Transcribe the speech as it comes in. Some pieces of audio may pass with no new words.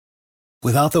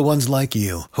Without the ones like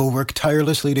you, who work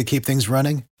tirelessly to keep things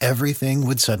running, everything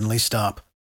would suddenly stop.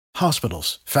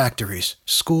 Hospitals, factories,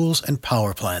 schools, and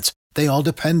power plants, they all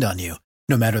depend on you.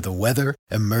 No matter the weather,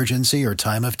 emergency, or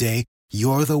time of day,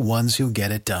 you're the ones who get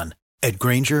it done. At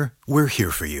Grainger, we're here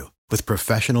for you with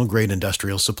professional-grade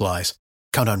industrial supplies.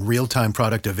 Count on real-time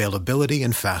product availability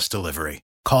and fast delivery.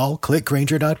 Call, click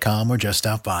Grainger.com, or just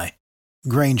stop by.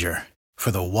 Grainger, for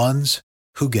the ones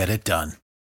who get it done.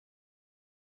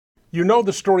 You know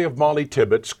the story of Molly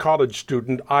Tibbetts, college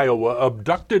student, Iowa,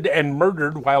 abducted and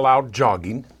murdered while out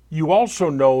jogging. You also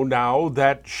know now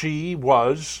that she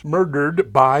was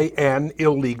murdered by an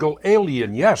illegal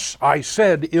alien. Yes, I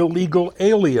said illegal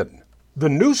alien. The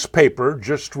newspaper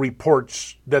just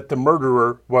reports that the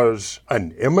murderer was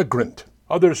an immigrant.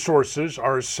 Other sources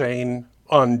are saying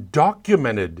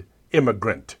undocumented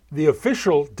immigrant. The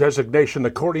official designation,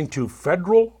 according to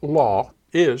federal law,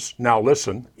 is, now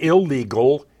listen,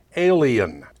 illegal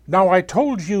alien. Now, I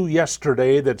told you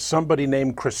yesterday that somebody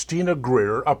named Christina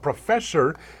Greer, a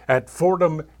professor at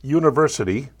Fordham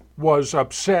University, was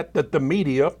upset that the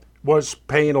media was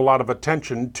paying a lot of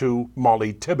attention to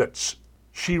Molly Tibbetts.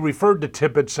 She referred to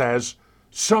Tibbetts as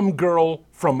some girl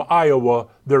from Iowa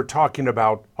they're talking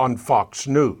about on Fox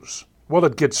News. Well,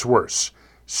 it gets worse.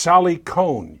 Sally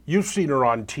Kohn, you've seen her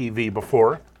on TV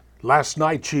before. Last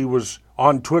night she was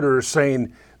on Twitter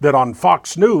saying that on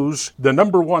Fox News, the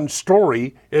 #1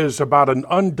 story is about an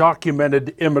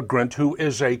undocumented immigrant who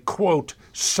is a, quote,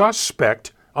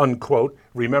 suspect, unquote,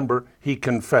 remember, he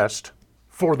confessed,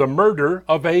 for the murder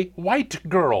of a white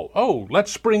girl. Oh,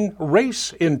 let's bring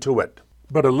race into it.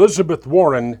 But Elizabeth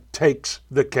Warren takes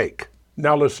the cake.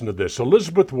 Now listen to this.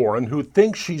 Elizabeth Warren, who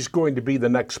thinks she's going to be the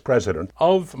next president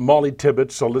of Molly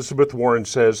Tibbetts, Elizabeth Warren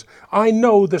says, I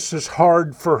know this is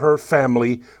hard for her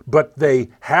family, but they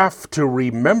have to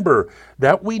remember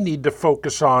that we need to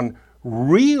focus on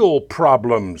real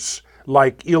problems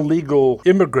like illegal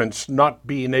immigrants not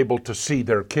being able to see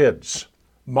their kids.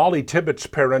 Molly Tibbetts'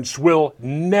 parents will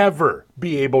never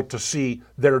be able to see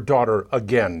their daughter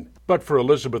again. But for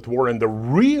Elizabeth Warren, the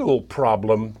real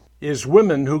problem is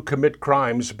women who commit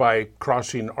crimes by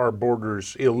crossing our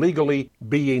borders illegally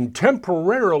being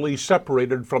temporarily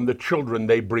separated from the children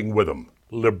they bring with them.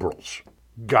 Liberals.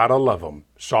 Gotta love them.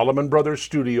 Solomon Brothers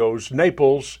Studios,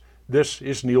 Naples. This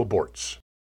is Neil Bortz.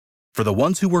 For the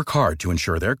ones who work hard to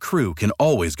ensure their crew can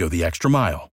always go the extra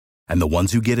mile, and the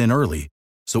ones who get in early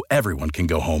so everyone can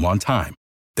go home on time,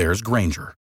 there's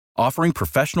Grainger, offering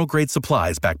professional-grade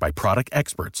supplies backed by product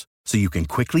experts so you can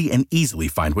quickly and easily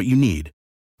find what you need.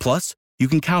 Plus, you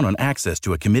can count on access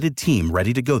to a committed team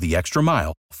ready to go the extra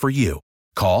mile for you.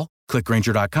 Call, click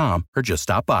Grainger.com, or just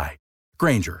stop by.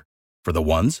 Grainger, for the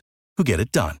ones who get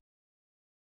it done.